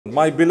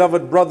My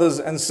beloved brothers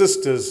and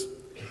sisters,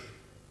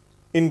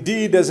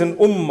 indeed as an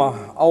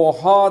ummah, our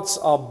hearts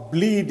are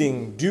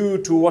bleeding due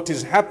to what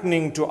is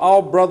happening to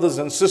our brothers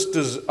and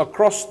sisters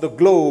across the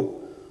globe,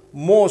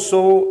 more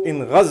so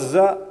in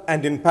Gaza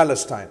and in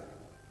Palestine.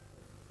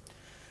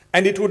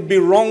 And it would be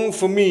wrong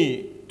for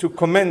me to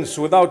commence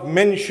without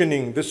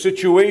mentioning the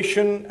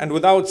situation and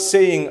without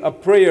saying a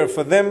prayer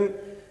for them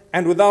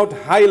and without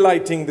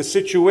highlighting the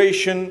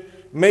situation.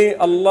 May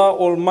Allah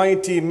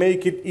Almighty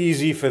make it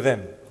easy for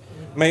them.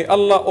 May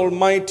Allah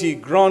Almighty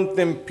grant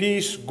them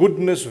peace,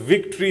 goodness,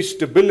 victory,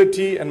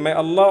 stability, and may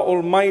Allah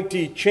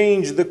Almighty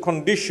change the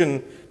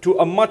condition to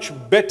a much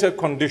better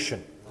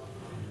condition.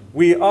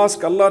 We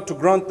ask Allah to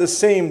grant the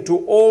same to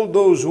all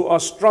those who are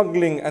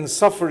struggling and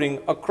suffering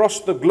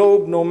across the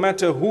globe, no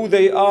matter who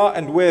they are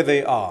and where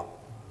they are.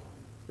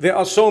 There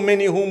are so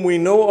many whom we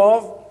know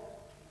of,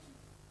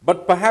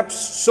 but perhaps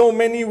so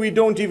many we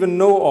don't even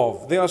know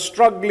of. They are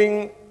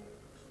struggling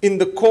in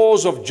the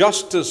cause of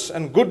justice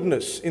and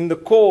goodness, in the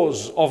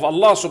cause of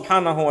Allah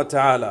subhanahu wa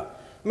ta'ala.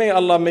 May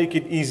Allah make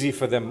it easy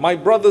for them. My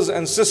brothers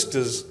and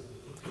sisters,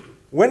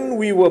 when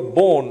we were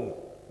born,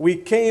 we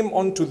came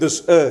onto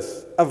this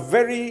earth. A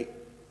very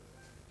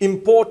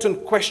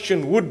important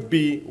question would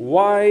be,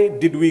 why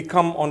did we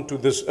come onto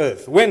this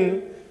earth?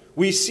 When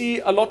we see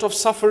a lot of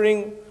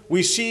suffering,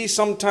 we see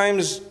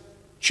sometimes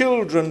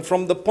children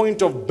from the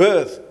point of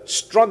birth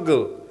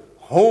struggle,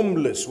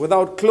 homeless,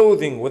 without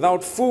clothing,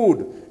 without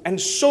food, and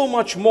so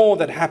much more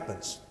that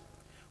happens.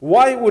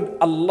 Why would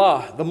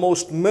Allah, the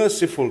most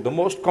merciful, the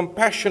most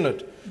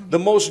compassionate, the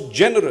most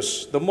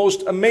generous, the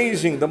most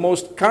amazing, the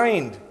most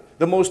kind,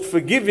 the most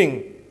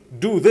forgiving,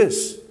 do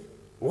this?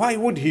 Why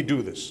would He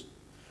do this?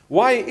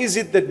 Why is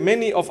it that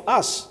many of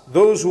us,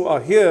 those who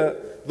are here,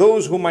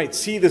 those who might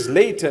see this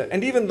later,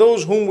 and even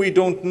those whom we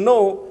don't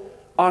know,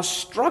 are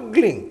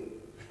struggling?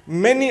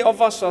 Many of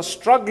us are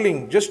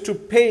struggling just to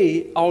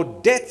pay our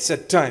debts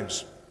at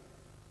times.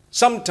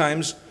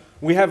 Sometimes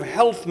we have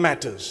health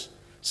matters.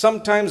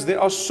 Sometimes there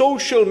are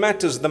social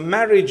matters. The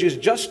marriage is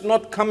just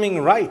not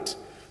coming right.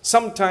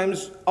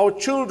 Sometimes our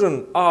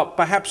children are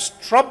perhaps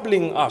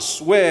troubling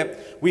us, where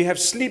we have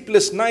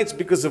sleepless nights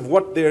because of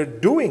what they're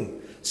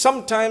doing.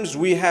 Sometimes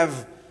we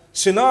have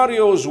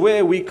scenarios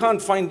where we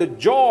can't find a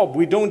job.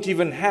 We don't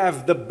even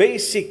have the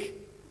basic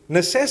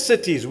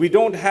necessities. We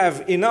don't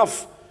have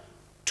enough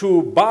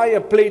to buy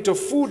a plate of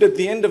food at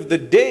the end of the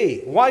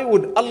day. Why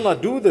would Allah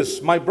do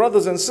this? My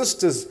brothers and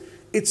sisters,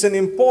 it's an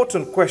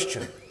important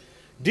question.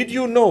 Did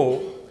you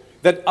know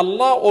that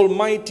Allah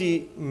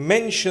Almighty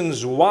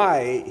mentions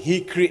why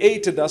He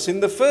created us in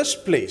the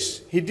first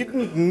place? He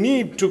didn't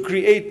need to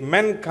create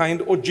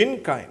mankind or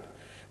jinnkind,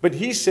 but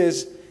He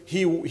says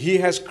He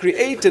has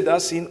created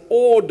us in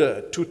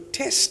order to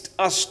test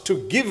us,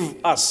 to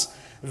give us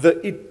the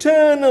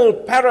eternal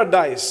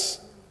paradise.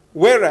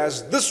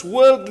 Whereas this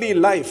worldly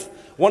life,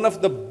 one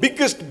of the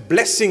biggest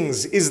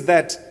blessings is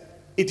that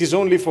it is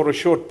only for a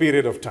short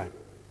period of time.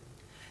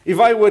 If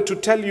I were to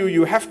tell you,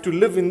 you have to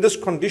live in this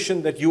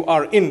condition that you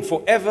are in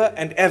forever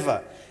and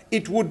ever,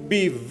 it would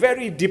be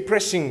very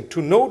depressing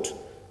to note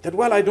that,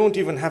 well, I don't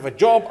even have a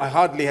job, I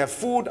hardly have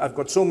food, I've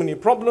got so many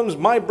problems,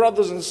 my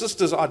brothers and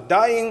sisters are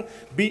dying,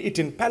 be it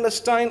in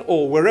Palestine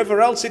or wherever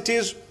else it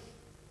is,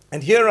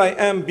 and here I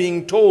am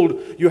being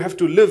told you have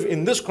to live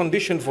in this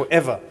condition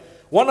forever.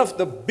 One of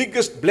the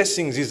biggest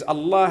blessings is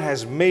Allah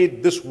has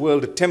made this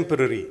world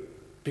temporary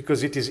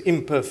because it is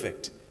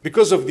imperfect,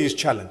 because of these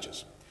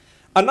challenges.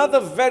 Another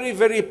very,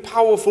 very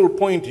powerful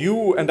point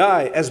you and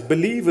I as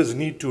believers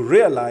need to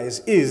realize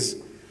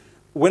is,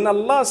 when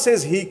Allah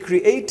says He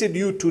created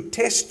you to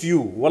test you,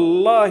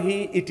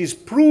 wallahi, it is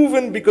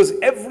proven, because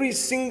every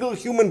single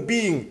human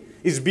being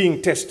is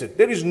being tested.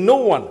 There is no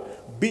one,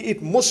 be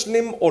it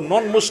Muslim or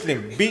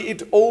non-Muslim, be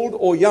it old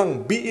or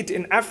young, be it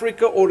in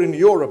Africa or in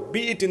Europe,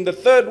 be it in the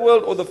third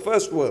world or the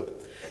first world.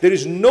 There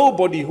is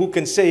nobody who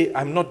can say,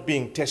 I'm not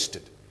being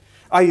tested.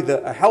 Either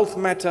a health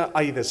matter,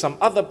 either some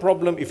other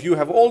problem. If you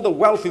have all the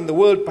wealth in the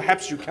world,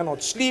 perhaps you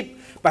cannot sleep,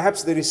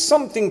 perhaps there is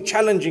something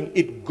challenging.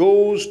 It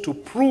goes to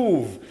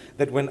prove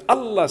that when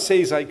Allah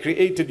says, I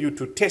created you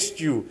to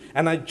test you,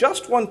 and I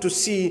just want to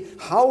see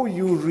how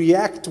you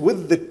react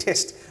with the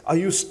test. Are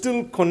you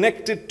still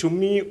connected to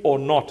me or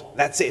not?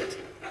 That's it.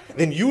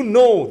 Then you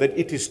know that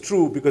it is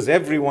true, because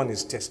everyone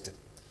is tested.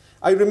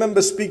 I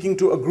remember speaking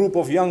to a group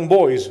of young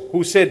boys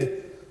who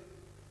said,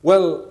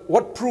 well,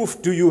 what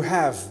proof do you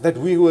have that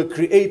we were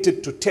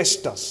created to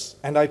test us?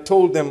 And I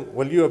told them,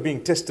 well, you are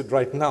being tested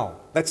right now.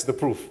 That's the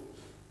proof.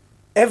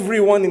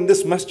 Everyone in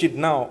this masjid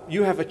now,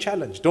 you have a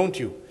challenge, don't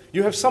you?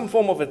 You have some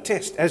form of a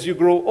test. As you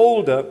grow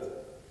older,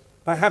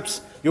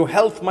 perhaps your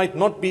health might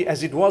not be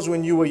as it was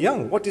when you were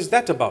young. What is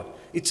that about?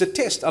 It's a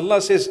test.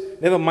 Allah says,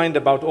 never mind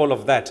about all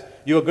of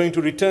that. You are going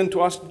to return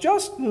to us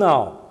just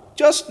now.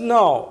 Just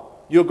now,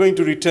 you're going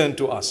to return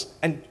to us.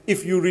 And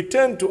if you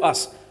return to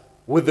us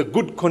with a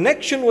good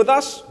connection with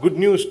us, good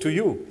news to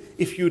you.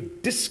 If you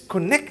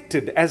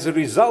disconnected as a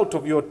result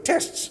of your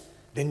tests,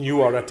 then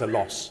you are at a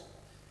loss.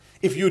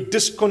 If you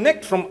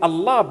disconnect from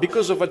Allah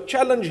because of a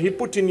challenge He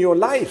put in your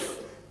life,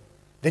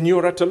 then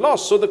you're at a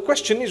loss. So the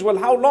question is, well,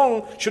 how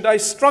long should I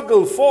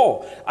struggle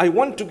for? I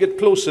want to get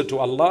closer to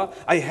Allah.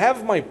 I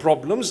have my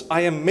problems.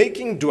 I am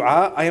making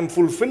dua. I am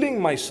fulfilling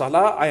my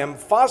salah. I am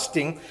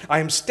fasting. I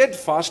am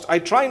steadfast. I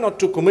try not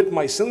to commit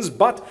my sins,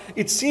 but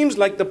it seems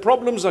like the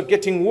problems are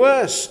getting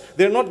worse.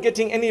 They're not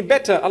getting any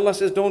better. Allah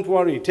says, don't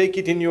worry, take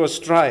it in your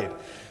stride.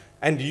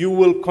 And you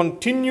will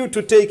continue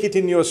to take it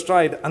in your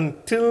stride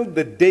until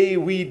the day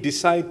we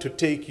decide to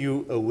take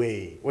you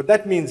away. What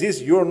that means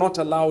is you're not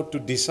allowed to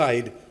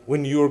decide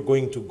when you're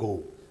going to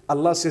go.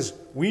 Allah says,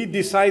 we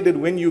decided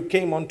when you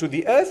came onto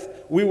the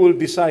earth, we will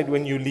decide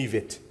when you leave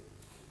it.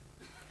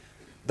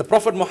 The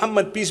Prophet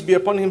Muhammad, peace be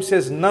upon him,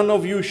 says, none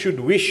of you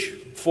should wish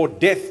for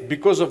death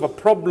because of a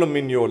problem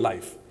in your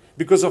life,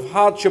 because of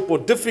hardship or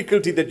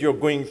difficulty that you're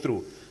going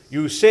through.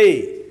 You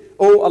say,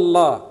 oh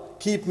Allah,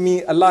 keep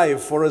me alive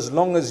for as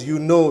long as you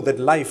know that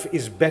life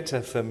is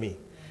better for me.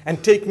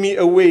 And take me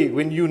away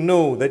when you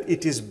know that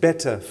it is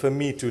better for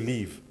me to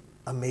leave.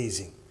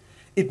 Amazing.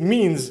 It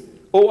means,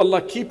 oh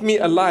Allah, keep me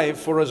alive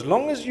for as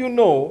long as you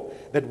know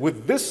that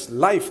with this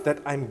life that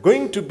I'm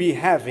going to be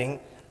having,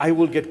 I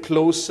will get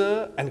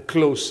closer and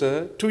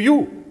closer to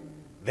you.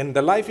 Then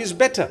the life is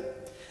better.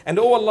 And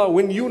oh Allah,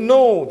 when you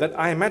know that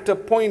I'm at a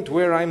point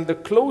where I'm the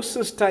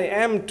closest I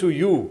am to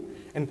you,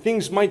 and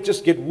things might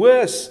just get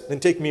worse, then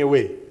take me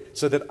away.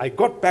 So that I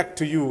got back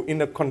to you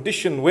in a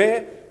condition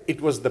where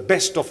it was the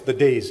best of the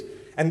days.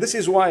 And this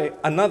is why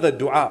another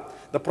dua,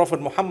 the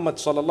Prophet Muhammad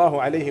sallallahu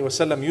alayhi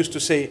wasallam used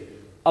to say,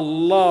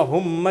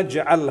 Allahumma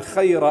ja'al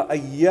khayra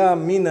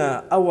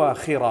ayyamina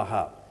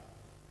awakhiraha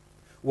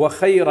wa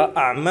khayra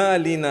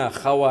a'malina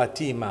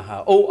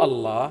khawatimaha. Oh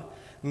Allah,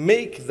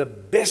 make the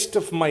best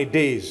of my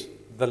days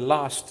the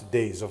last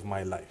days of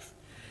my life.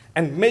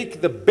 And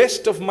make the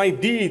best of my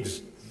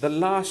deeds the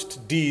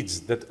last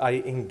deeds that I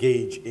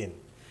engage in.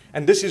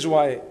 And this is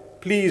why,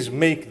 please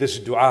make this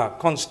dua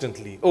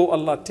constantly. Oh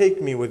Allah,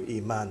 take me with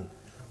Iman.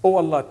 Oh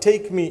Allah,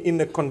 take me in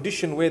a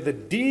condition where the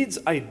deeds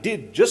I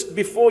did just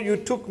before you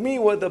took me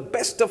were the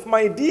best of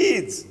my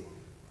deeds.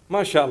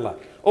 MashaAllah.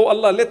 Oh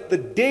Allah, let the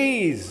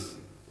days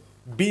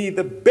be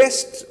the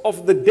best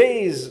of the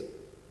days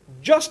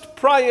just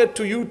prior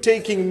to you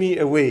taking me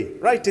away,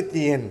 right at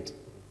the end.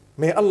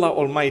 May Allah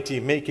Almighty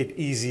make it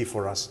easy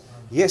for us.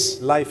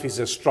 Yes, life is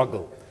a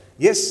struggle.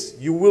 Yes,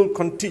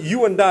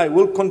 you and I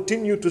will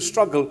continue to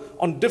struggle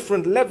on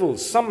different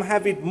levels. Some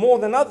have it more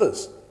than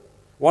others.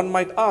 One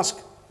might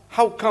ask,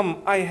 how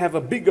come I have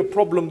a bigger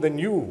problem than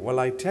you? Well,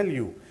 I tell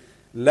you,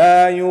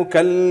 لا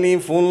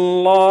يكلف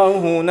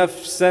الله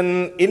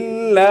نفسا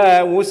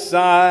إلا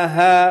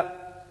وسعها.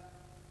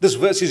 This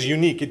verse is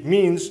unique. It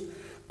means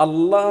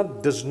Allah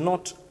does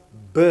not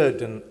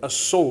burden a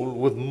soul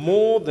with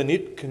more than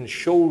it can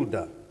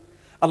shoulder.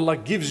 Allah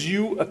gives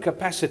you a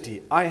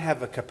capacity. I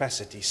have a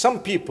capacity. Some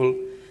people,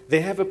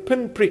 they have a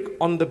pinprick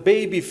on the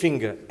baby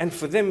finger, and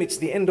for them it's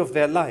the end of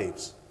their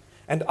lives.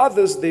 And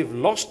others, they've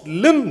lost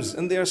limbs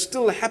and they are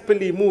still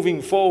happily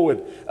moving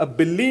forward. A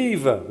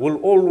believer will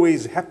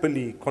always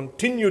happily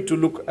continue to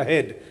look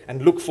ahead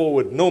and look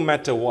forward no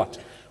matter what.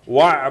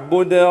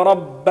 وَاعْبُدْ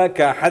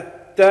رَبَّكَ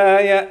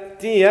حَتَّى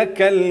يَأْتِيَكَ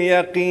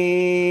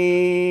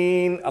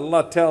الْيَقِينَ.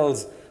 Allah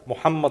tells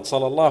Muhammad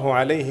sallallahu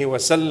alayhi wa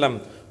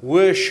sallam,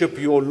 worship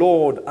your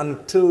Lord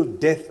until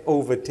death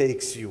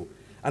overtakes you,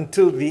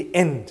 until the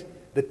end.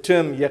 The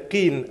term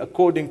yaqeen,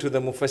 according to the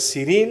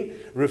mufassirin,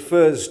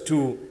 refers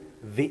to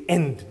the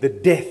end, the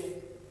death.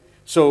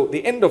 So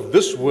the end of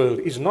this world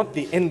is not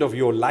the end of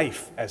your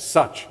life as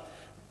such.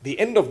 The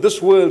end of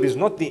this world is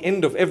not the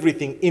end of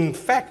everything. In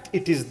fact,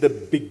 it is the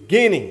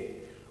beginning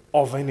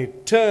of an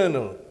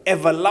eternal,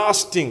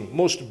 everlasting,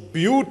 most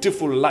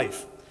beautiful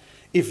life.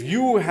 If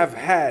you have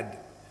had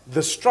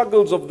the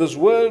struggles of this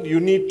world, you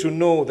need to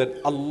know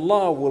that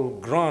Allah will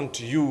grant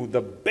you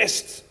the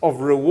best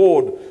of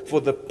reward for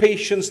the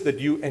patience that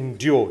you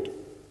endured.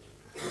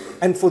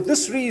 And for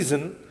this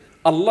reason,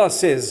 Allah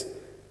says,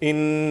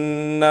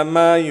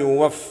 إِنَّمَا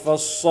يُوَفَّى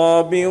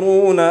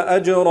الصَّابِرُونَ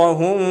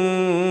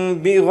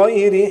أَجْرَهُمْ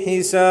بِغَيْرِ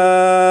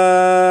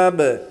حِسَابٍ.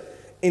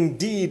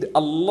 Indeed,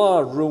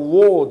 Allah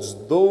rewards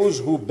those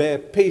who bear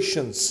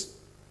patience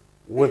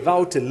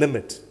without a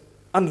limit,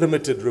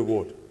 unlimited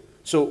reward.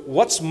 So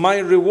what's my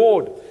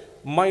reward?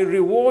 My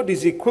reward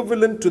is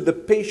equivalent to the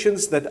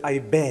patience that I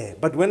bear.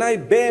 But when I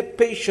bear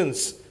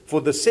patience for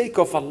the sake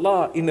of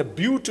Allah in a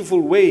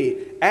beautiful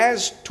way,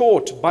 as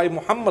taught by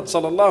Muhammad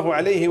sallallahu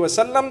alayhi wa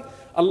sallam,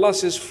 Allah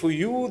says, for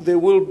you there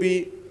will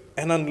be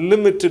an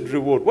unlimited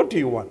reward. What do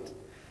you want?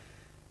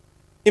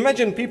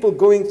 Imagine people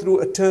going through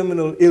a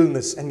terminal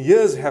illness and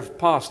years have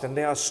passed and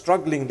they are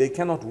struggling. They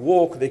cannot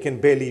walk, they can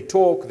barely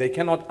talk, they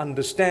cannot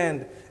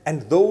understand.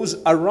 And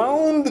those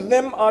around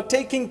them are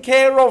taking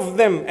care of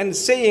them and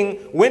saying,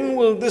 when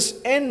will this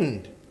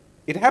end?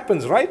 It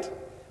happens, right?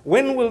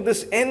 When will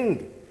this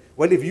end?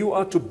 Well, if you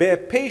are to bear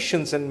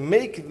patience and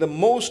make the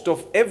most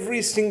of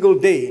every single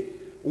day,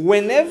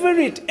 whenever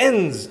it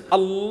ends,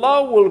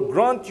 Allah will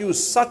grant you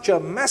such a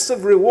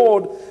massive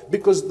reward,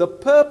 because the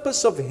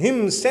purpose of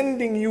Him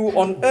sending you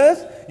on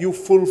earth, you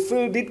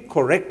fulfilled it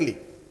correctly.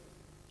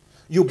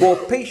 You bore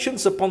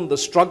patience upon the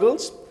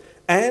struggles,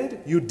 and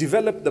you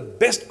developed the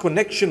best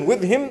connection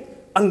with Him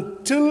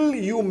until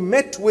you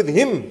met with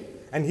Him.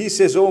 And He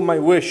says, oh my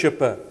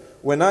worshipper,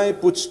 when I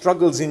put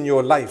struggles in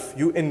your life,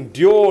 you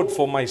endured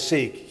for my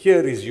sake.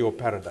 Here is your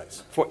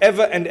paradise,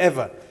 forever and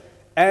ever.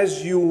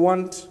 As you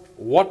want,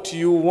 what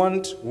you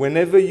want,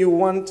 whenever you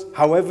want,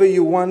 however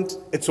you want,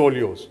 it's all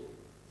yours.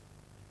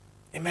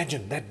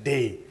 Imagine that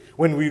day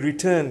when we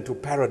return to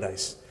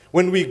paradise,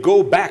 when we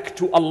go back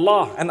to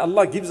Allah, and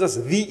Allah gives us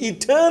the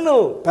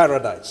eternal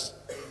paradise.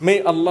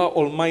 May Allah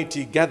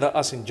Almighty gather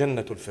us in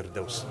Jannatul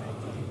Firdaus.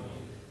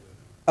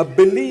 A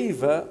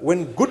believer,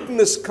 when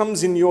goodness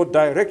comes in your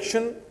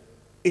direction,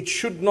 it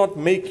should not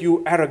make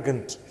you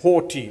arrogant,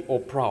 haughty, or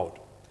proud.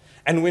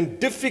 And when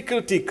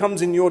difficulty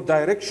comes in your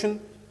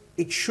direction,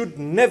 it should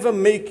never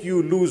make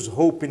you lose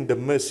hope in the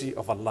mercy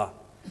of Allah.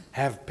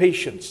 Have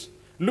patience.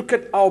 Look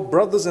at our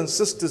brothers and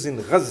sisters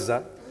in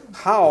Gaza,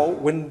 how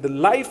when the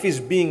life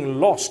is being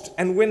lost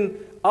and when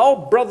our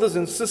brothers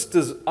and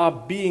sisters are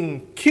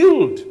being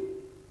killed,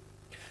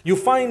 you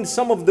find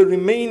some of the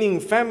remaining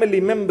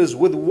family members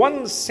with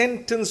one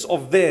sentence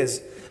of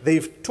theirs,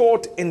 they've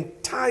taught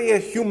entire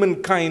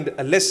humankind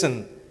a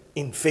lesson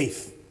in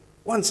faith.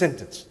 One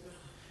sentence.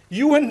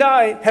 You and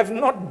I have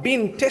not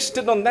been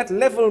tested on that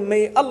level.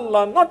 May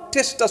Allah not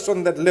test us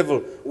on that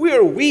level. We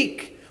are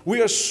weak. We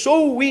are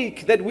so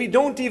weak that we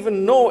don't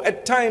even know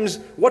at times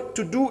what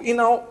to do in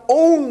our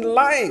own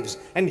lives.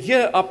 And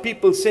here are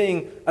people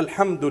saying,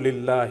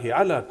 Alhamdulillahi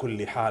ala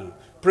kulli hal.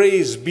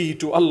 Praise be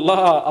to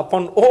Allah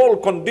upon all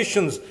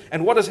conditions.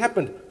 And what has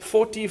happened?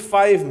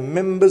 45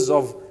 members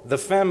of the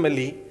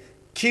family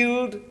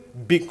killed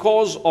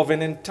because of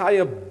an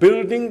entire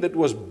building that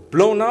was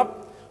blown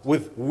up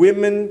with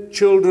women,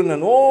 children,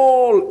 and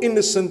all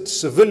innocent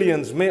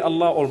civilians. May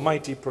Allah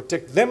Almighty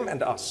protect them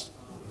and us.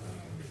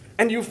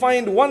 And you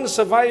find one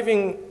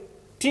surviving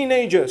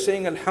teenager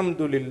saying,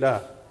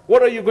 Alhamdulillah.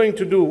 What are you going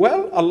to do?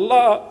 Well,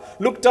 Allah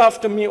looked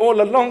after me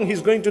all along.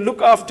 He's going to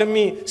look after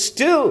me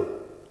still.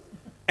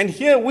 And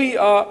here we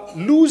are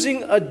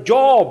losing a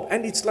job,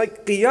 and it's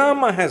like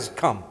Qiyamah has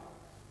come.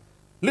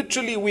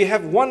 Literally, we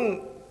have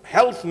one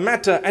health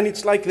matter, and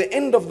it's like the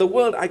end of the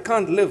world. I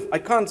can't live. I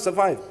can't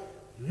survive.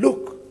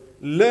 Look,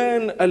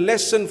 learn a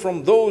lesson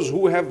from those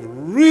who have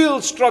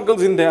real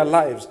struggles in their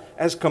lives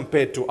as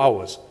compared to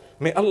ours.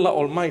 May Allah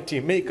Almighty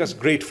make us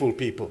grateful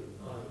people.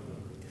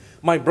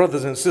 My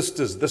brothers and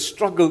sisters, the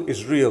struggle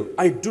is real.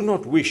 I do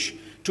not wish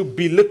to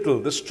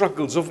belittle the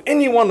struggles of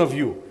any one of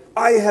you.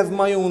 I have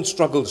my own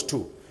struggles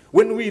too.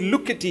 When we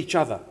look at each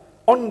other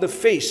on the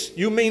face,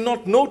 you may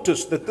not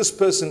notice that this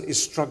person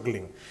is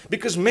struggling,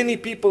 because many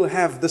people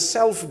have the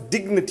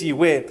self-dignity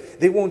where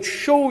they won't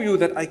show you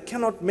that I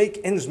cannot make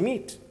ends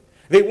meet.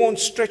 They won't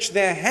stretch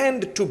their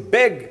hand to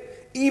beg,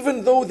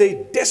 even though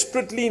they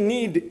desperately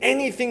need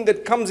anything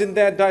that comes in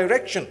their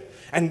direction.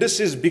 And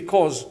this is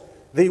because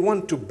they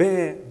want to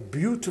bear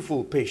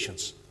beautiful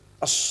patience.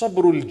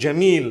 As-sabrul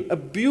jameel, a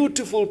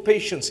beautiful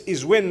patience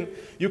is when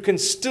you can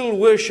still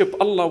worship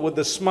Allah with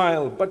a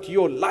smile, but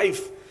your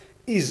life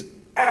is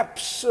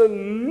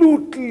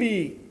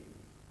absolutely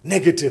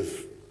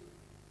negative.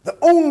 The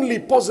only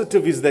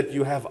positive is that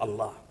you have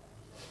Allah.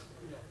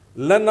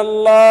 Lana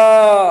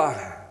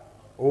Allah,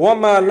 wa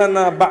ma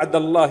lana ba'da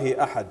Allahi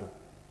ahadu.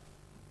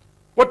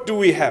 What do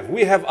we have?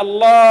 We have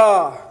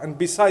Allah, and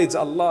besides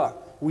Allah,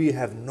 we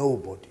have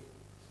nobody.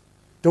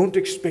 Don't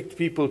expect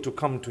people to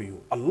come to you.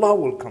 Allah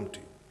will come to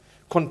you.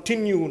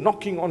 Continue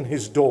knocking on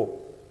His door.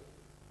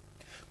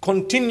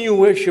 Continue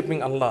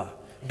worshipping Allah.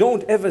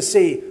 Don't ever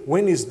say,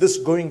 when is this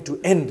going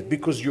to end?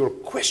 Because you're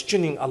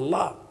questioning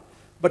Allah.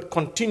 But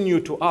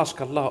continue to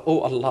ask Allah, oh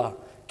Allah,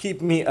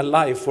 keep me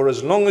alive for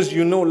as long as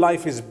you know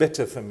life is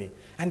better for me.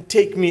 And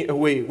take me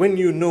away when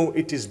you know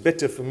it is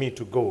better for me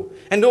to go.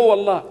 And oh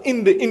Allah,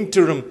 in the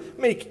interim,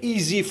 make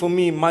easy for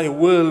me my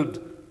world,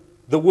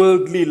 the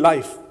worldly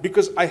life,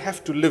 because I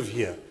have to live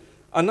here.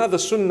 Another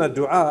sunnah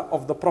dua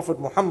of the Prophet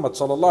Muhammad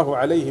sallallahu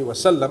alayhi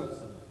wasallam,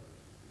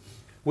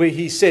 where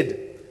he said,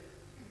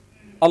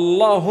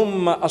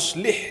 Allahumma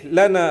aslih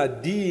lana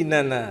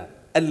deenana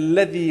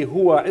alladhi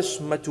huwa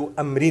ismatu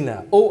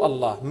amrina. Oh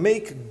Allah,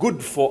 make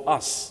good for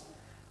us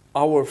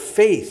our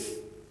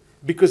faith,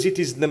 because it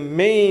is the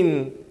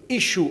main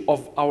issue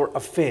of our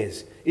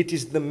affairs. It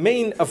is the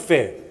main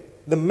affair,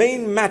 the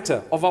main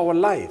matter of our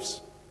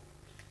lives.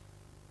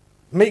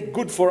 Make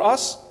good for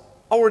us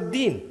our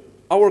deen,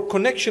 our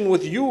connection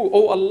with you,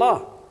 O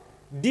Allah.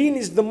 Deen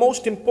is the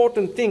most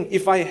important thing.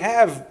 If I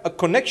have a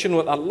connection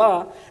with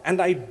Allah and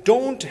I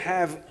don't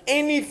have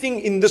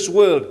anything in this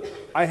world,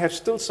 I have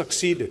still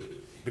succeeded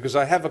because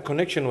I have a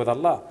connection with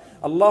Allah.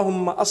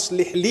 Allahumma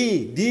aslih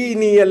li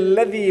deeni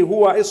alladhi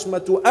huwa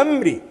ismatu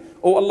amri.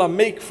 Oh Allah,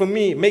 make for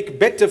me, make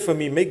better for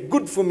me, make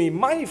good for me,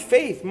 my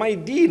faith, my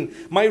deen,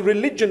 my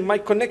religion, my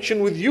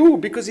connection with you,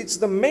 because it's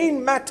the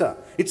main matter.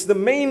 It's the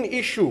main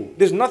issue.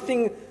 There's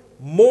nothing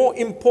more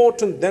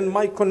important than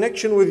my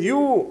connection with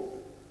you.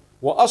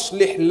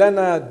 وَأَصْلِحْ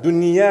لَنَا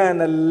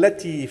دُنْيَانَا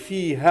الَّتِي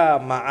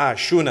فِيهَا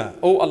مَعَاشُنَا.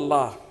 Oh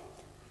Allah,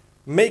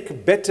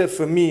 make better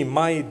for me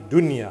my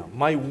dunya,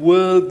 my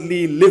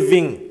worldly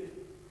living,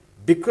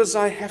 because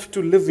I have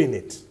to live in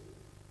it.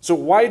 So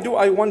why do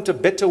I want a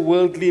better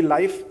worldly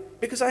life?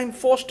 Because I'm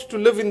forced to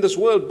live in this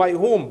world. By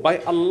whom? By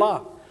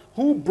Allah.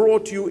 Who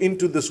brought you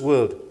into this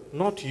world?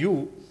 Not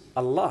you,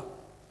 Allah.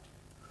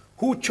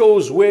 Who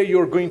chose where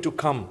you're going to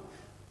come?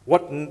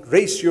 What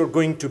race you're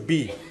going to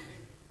be?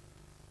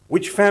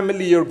 Which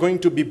family you're going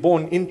to be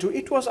born into?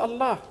 It was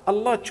Allah.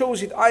 Allah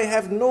chose it. I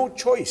have no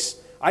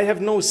choice. I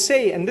have no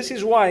say. And this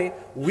is why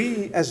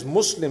we as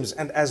Muslims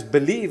and as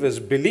believers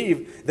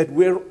believe that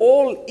we're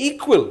all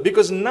equal,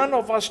 because none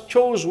of us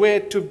chose where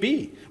to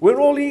be. We're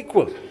all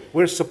equal.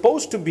 We're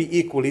supposed to be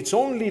equal. It's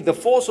only the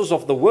forces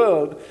of the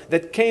world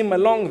that came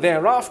along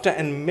thereafter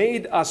and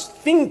made us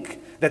think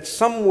that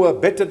some were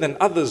better than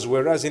others,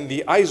 whereas in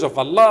the eyes of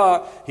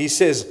Allah, He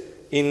says,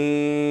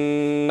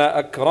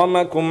 Inna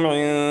akramakum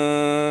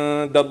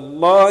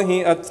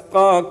indallahi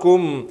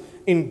atqakum.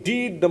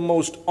 Indeed, the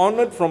most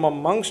honored from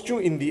amongst you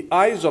in the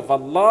eyes of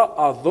Allah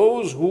are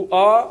those who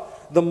are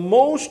the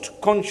most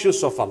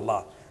conscious of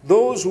Allah,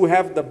 those who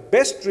have the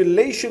best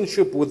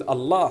relationship with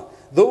Allah,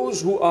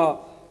 those who are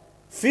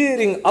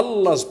fearing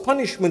Allah's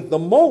punishment the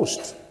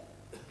most.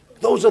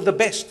 Those are the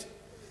best.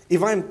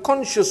 If I'm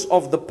conscious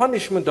of the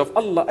punishment of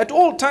Allah at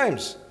all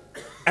times,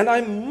 and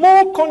I'm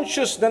more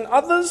conscious than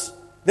others,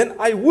 then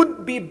I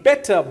would be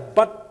better.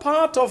 But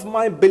part of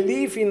my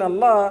belief in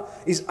Allah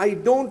is I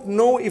don't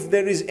know if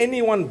there is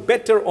anyone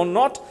better or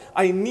not.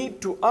 I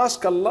need to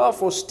ask Allah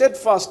for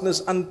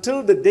steadfastness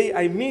until the day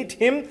I meet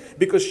Him,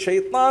 because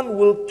shaitan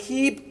will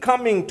keep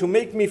coming to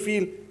make me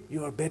feel,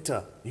 you are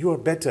better, you are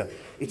better.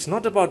 It's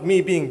not about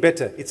me being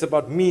better, it's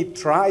about me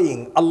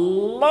trying.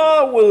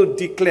 Allah will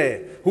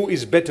declare who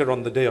is better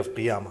on the day of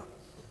Qiyamah.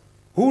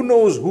 Who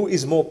knows who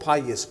is more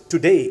pious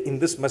today in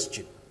this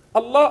masjid?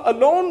 Allah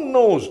alone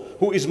knows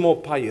who is more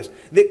pious.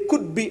 There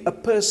could be a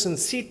person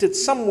seated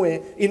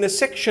somewhere in a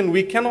section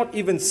we cannot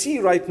even see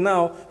right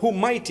now, who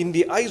might in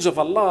the eyes of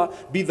Allah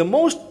be the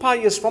most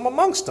pious from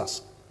amongst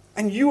us.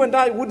 And you and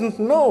I wouldn't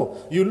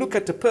know. You look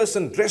at a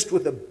person dressed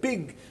with a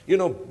big,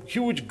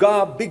 huge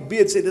garb, big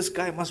beard, say this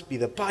guy must be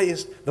the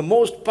pious, the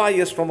most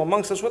pious from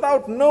amongst us,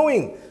 without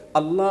knowing.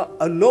 Allah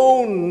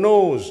alone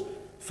knows.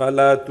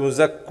 فَلَا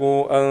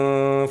تُزَكُّوا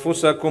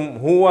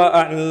أَنفُسَكُمْ هُوَ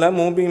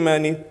أَعْلَمُ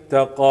بِمَنِ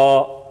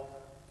اتَّقَى.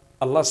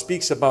 Allah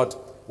speaks about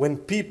when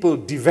people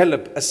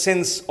develop a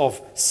sense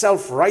of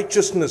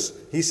self-righteousness.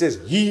 He says,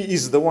 He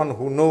is the one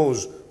who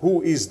knows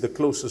who is the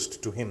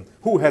closest to Him,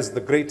 who has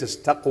the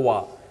greatest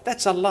taqwa.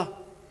 That's Allah.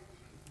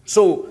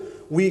 So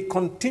we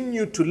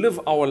continue to live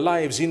our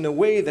lives in a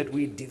way that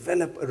we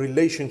develop a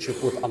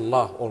relationship with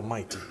Allah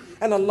Almighty.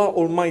 And Allah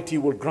Almighty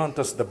will grant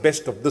us the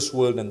best of this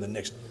world and the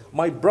next.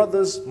 My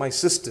brothers, my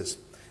sisters,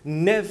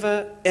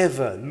 never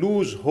ever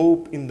lose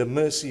hope in the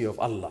mercy of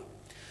Allah.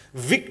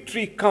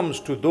 Victory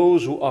comes to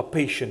those who are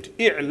patient.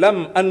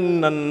 اِعْلَمْ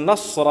أَنَّ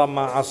النَّصْرَ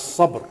مَعَ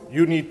الصَّبْرِ.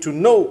 You need to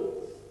know,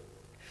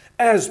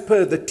 as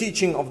per the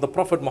teaching of the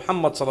Prophet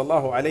Muhammad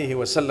sallallahu alaihi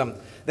wasallam,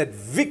 that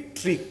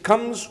victory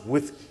comes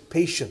with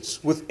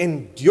patience, with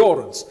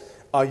endurance.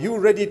 Are you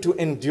ready to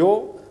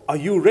endure? Are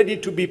you ready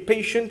to be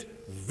patient?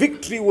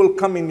 Victory will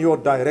come in your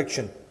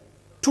direction.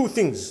 Two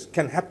things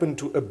can happen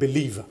to a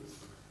believer.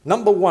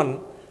 Number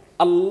one,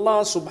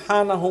 Allah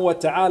subhanahu wa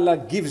ta'ala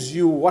gives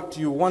you what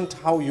you want,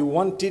 how you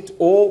want it,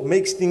 or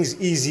makes things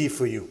easy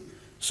for you.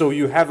 So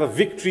you have a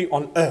victory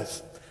on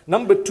earth.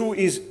 Number two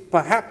is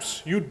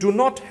perhaps you do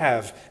not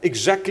have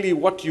exactly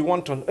what you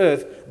want on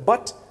earth,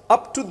 but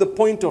up to the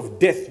point of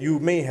death you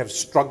may have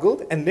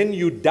struggled and then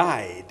you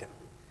died.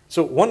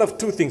 So one of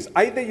two things,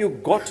 either you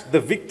got the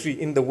victory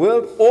in the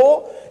world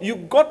or you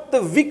got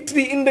the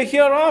victory in the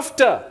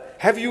hereafter.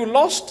 Have you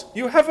lost?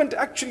 You haven't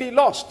actually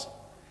lost.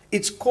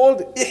 It's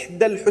called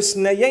Ihdal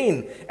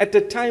Husnayain. At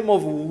a time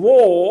of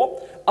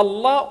war,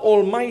 Allah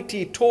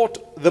Almighty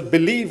taught the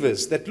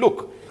believers that,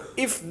 look,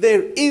 if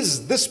there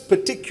is this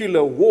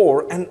particular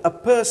war and a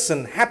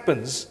person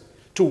happens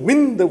to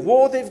win the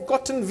war, they've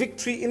gotten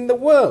victory in the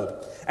world.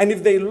 And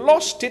if they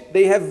lost it,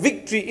 they have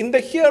victory in the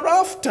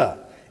hereafter.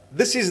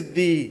 This is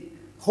the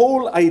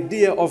whole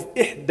idea of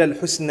Ihdal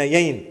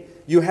Husnayain.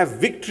 You have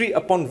victory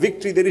upon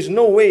victory. There is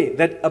no way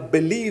that a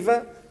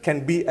believer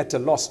can be at a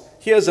loss.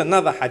 Here's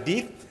another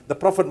hadith. The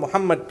Prophet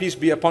Muhammad, peace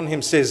be upon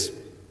him, says,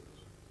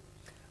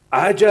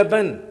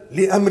 عَجَبًا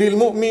لِأَمْرِ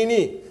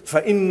الْمُؤْمِنِ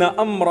فَإِنَّ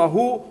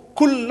أَمْرَهُ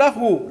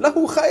كُلَّهُ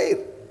لَهُ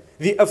خَيْرٌ.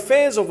 The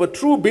affairs of a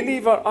true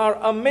believer are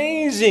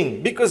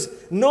amazing, because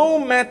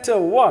no matter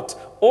what,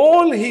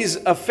 all his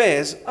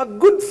affairs are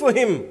good for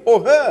him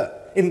or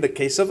her. In the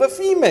case of a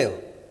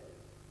female,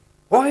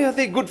 why are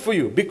they good for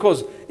you?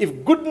 Because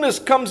if goodness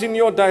comes in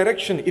your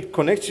direction, it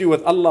connects you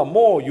with Allah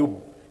more.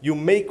 You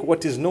make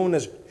what is known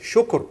as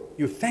shukr.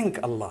 You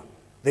thank Allah.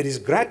 There is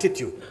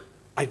gratitude.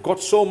 I got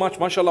so much,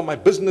 mashallah, my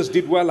business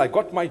did well, I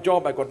got my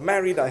job, I got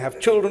married, I have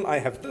children, I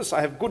have this,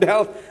 I have good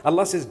health.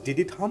 Allah says, did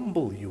it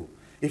humble you?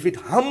 If it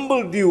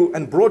humbled you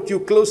and brought you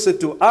closer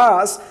to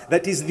us,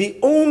 that is the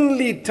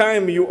only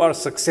time you are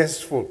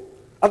successful.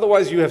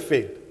 Otherwise you have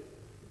failed.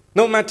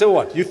 No matter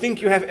what. You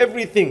think you have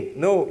everything.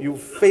 No, you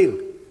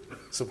failed.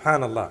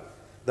 Subhanallah.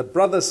 The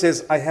brother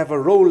says, I have a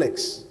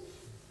Rolex.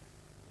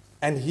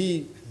 And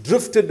he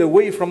drifted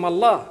away from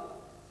Allah.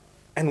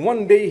 And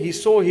one day he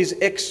saw his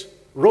ex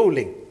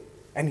rolling.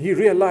 And he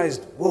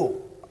realized,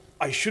 whoa,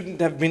 I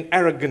shouldn't have been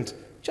arrogant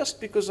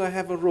just because I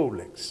have a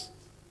Rolex.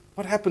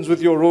 What happens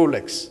with your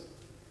Rolex?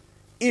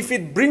 If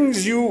it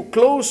brings you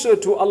closer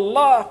to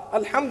Allah,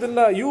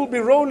 alhamdulillah, you will be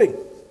rolling.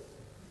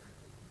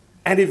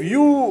 And if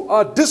you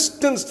are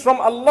distanced from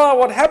Allah,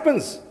 what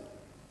happens?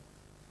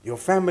 Your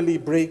family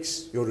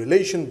breaks, your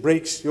relation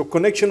breaks, your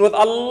connection with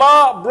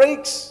Allah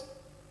breaks.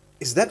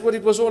 Is that what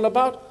it was all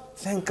about?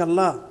 Thank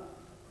Allah.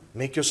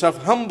 Make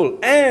yourself humble.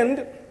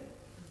 And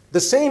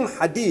the same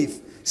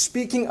hadith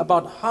speaking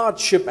about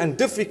hardship and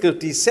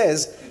difficulty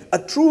says, a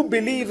true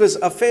believer's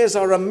affairs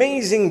are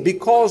amazing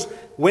because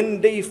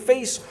when they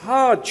face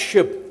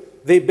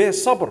hardship, they bear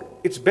sabr.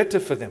 It's better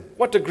for them.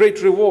 What a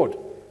great reward.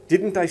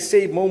 Didn't I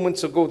say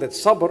moments ago that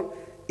sabr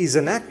is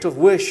an act of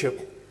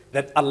worship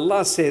that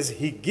Allah says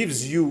He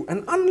gives you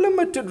an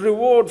unlimited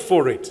reward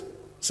for it?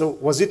 So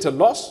was it a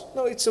loss?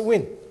 No, it's a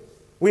win.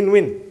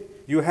 Win-win.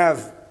 You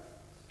have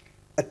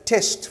a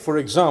test, for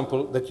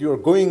example, that you're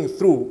going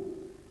through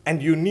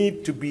and you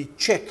need to be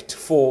checked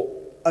for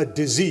a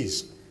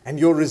disease. And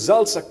your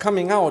results are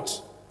coming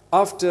out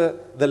after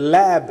the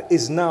lab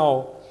is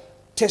now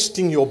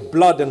testing your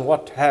blood and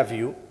what have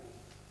you.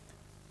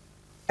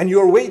 And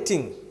you're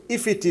waiting.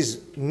 If it is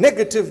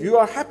negative, you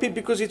are happy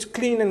because it's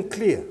clean and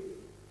clear.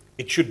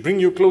 It should bring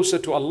you closer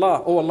to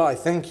Allah. Oh Allah, I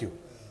thank you.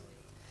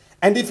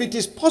 And if it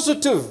is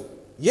positive,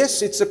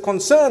 yes, it's a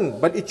concern,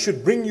 but it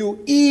should bring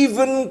you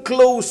even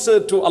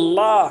closer to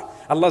Allah.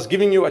 Allah's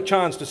giving you a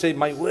chance to say,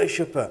 my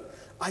worshipper,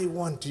 I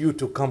want you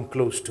to come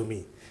close to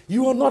me.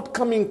 You are not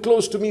coming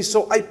close to me,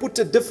 so I put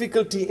a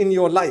difficulty in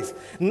your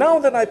life. Now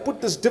that I put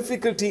this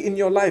difficulty in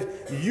your life,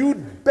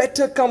 you'd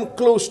better come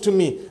close to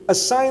me. A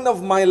sign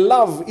of my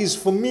love is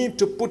for me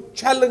to put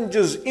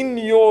challenges in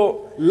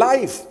your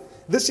life.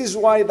 This is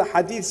why the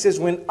hadith says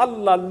when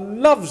Allah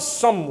loves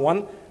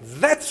someone,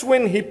 that's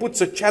when He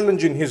puts a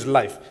challenge in his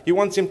life. He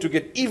wants him to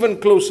get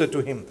even closer to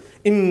Him.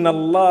 Inna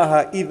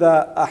Allaha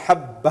idha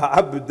ahabba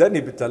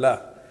abdan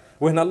ibtalah.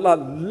 When Allah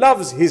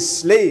loves His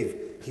slave,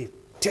 He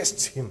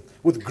tests him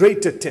with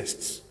greater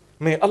tests.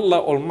 May Allah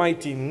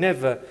Almighty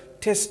never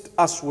test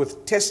us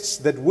with tests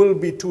that will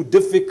be too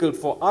difficult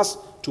for us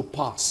to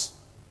pass.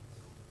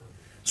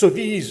 So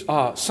these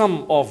are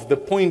some of the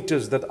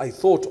pointers that I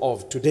thought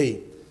of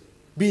today.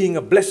 Being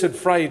a blessed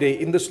Friday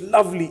in this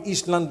lovely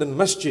East London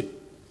masjid.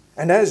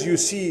 And as you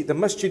see, the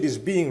masjid is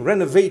being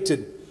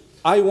renovated.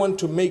 I want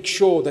to make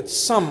sure that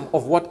some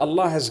of what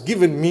Allah has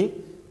given me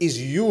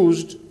is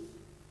used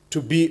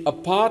to be a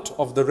part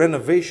of the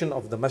renovation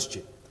of the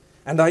masjid.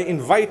 And I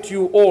invite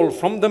you all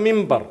from the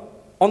mimbar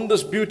on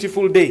this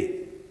beautiful day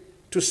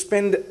to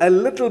spend a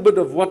little bit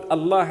of what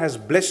Allah has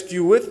blessed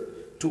you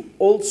with to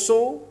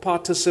also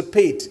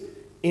participate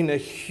in a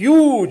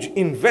huge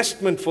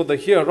investment for the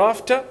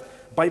hereafter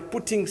by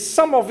putting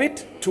some of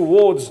it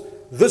towards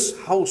this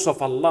house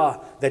of Allah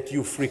that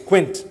you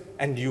frequent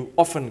and you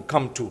often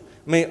come to.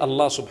 May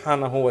Allah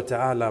subhanahu wa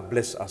ta'ala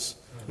bless us.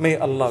 May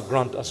Allah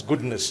grant us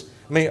goodness.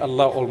 May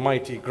Allah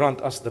Almighty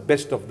grant us the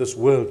best of this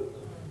world.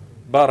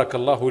 بارك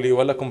الله لي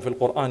ولكم في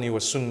القرآن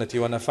والسنة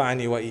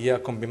ونفعني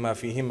وإياكم بما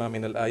فيهما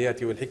من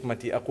الآيات والحكمة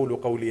أقول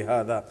قولي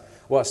هذا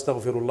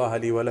وأستغفر الله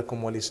لي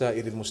ولكم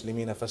ولسائر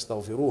المسلمين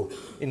فاستغفروه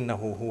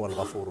إنه هو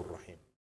الغفور الرحيم.